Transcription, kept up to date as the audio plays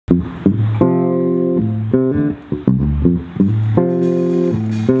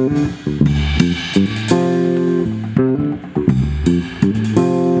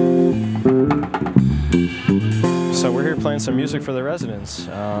music for the residents.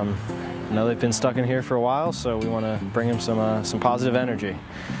 I know they've been stuck in here for a while, so we want to bring them some positive energy.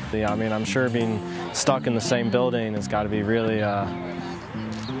 Yeah, I mean, I'm sure being stuck in the same building has got to be really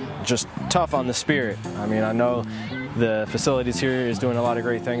just tough on the spirit. I mean, I know the facilities here is doing a lot of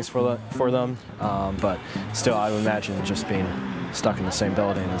great things for them, but still, I would imagine just being stuck in the same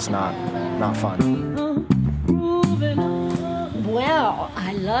building is not fun. Well,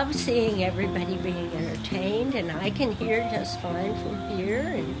 I love seeing everybody being entertained, and I can hear just fine from here.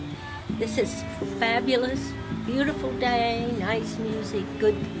 And this is fabulous, beautiful day, nice music,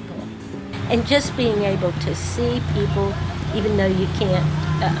 good people. And just being able to see people, even though you can't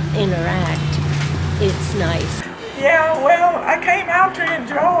interact, it's nice. Yeah, well, I came out to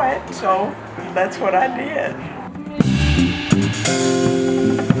enjoy it, so that's what I did.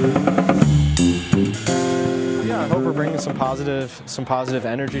 Yeah, I hope we're bringing some positive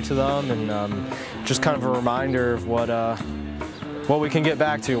energy to them, and just kind of a reminder of what we can get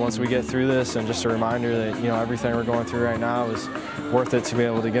back to once we get through this, and just a reminder that, you know, everything we're going through right now is worth it to be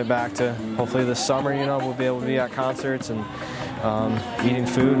able to get back to. Hopefully this summer, you know, we'll be able to be at concerts and eating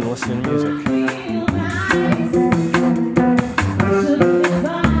food and listening to music.